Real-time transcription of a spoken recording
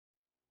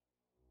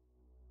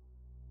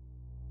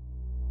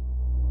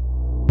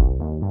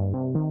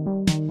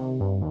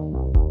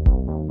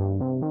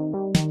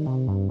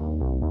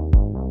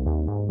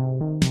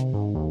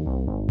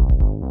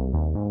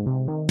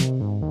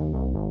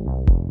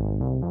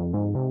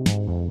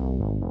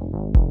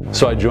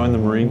So I joined the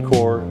Marine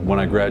Corps when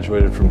I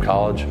graduated from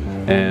college,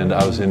 and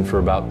I was in for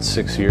about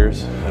 6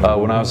 years.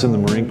 When I was in the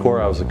Marine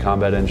Corps, I was a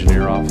combat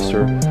engineer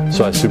officer,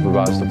 so I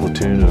supervised a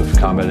platoon of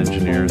combat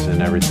engineers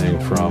in everything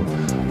from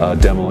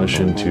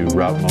demolition to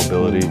route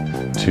mobility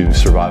to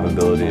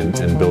survivability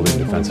and building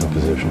defensive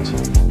positions.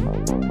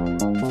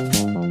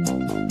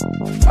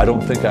 I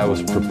don't think I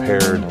was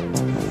prepared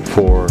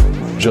for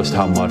just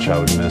how much I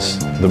would miss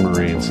the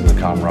Marines and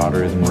the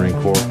camaraderie of the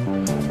Marine Corps.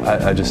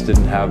 I just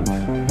didn't have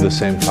the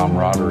same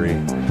camaraderie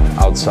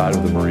outside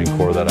of the Marine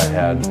Corps that I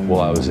had while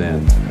I was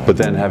in. But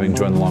then having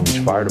joined the Long Beach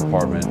Fire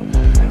Department,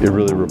 it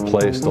really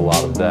replaced a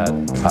lot of that.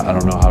 I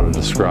don't know how to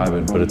describe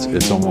it, but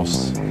it's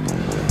almost,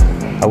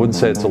 I wouldn't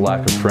say it's a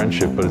lack of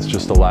friendship, but it's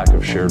just a lack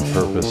of shared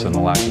purpose and a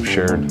lack of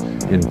shared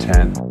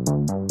intent.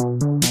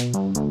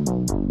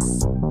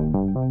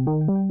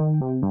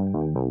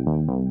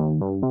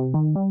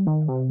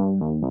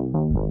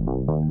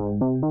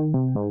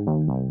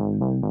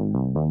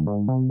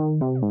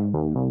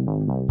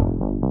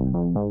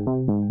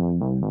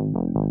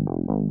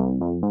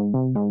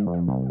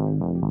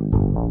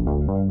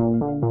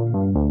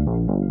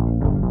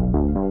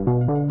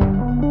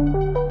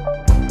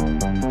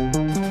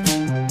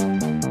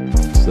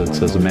 That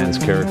says a man's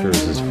character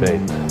is his fate,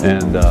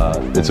 and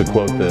it's a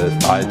quote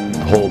that I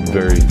hold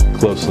very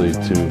closely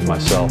to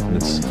myself, and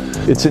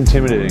it's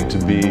intimidating to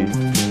be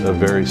a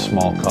very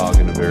small cog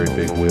in a very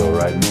big wheel,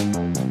 right?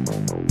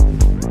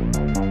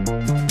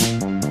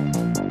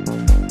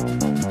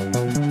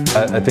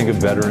 I think a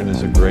veteran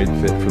is a great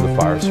fit for the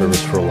fire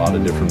service for a lot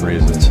of different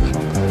reasons.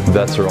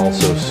 Vets are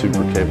also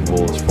super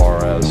capable as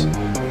far as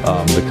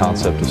the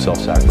concept of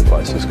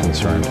self-sacrifice is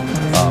concerned.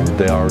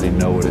 They already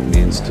know what it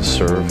means to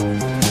serve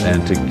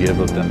and to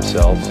give of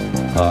themselves,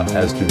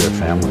 as do their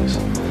families.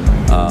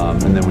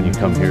 And then when you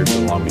come here to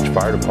the Long Beach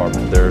Fire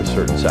Department, there are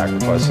certain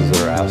sacrifices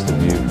that are asked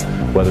of you,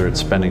 whether it's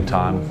spending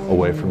time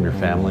away from your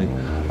family,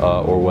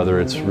 or whether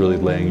it's really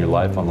laying your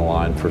life on the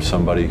line for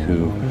somebody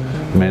who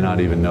may not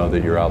even know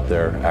that you're out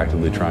there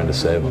actively trying to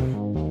save them.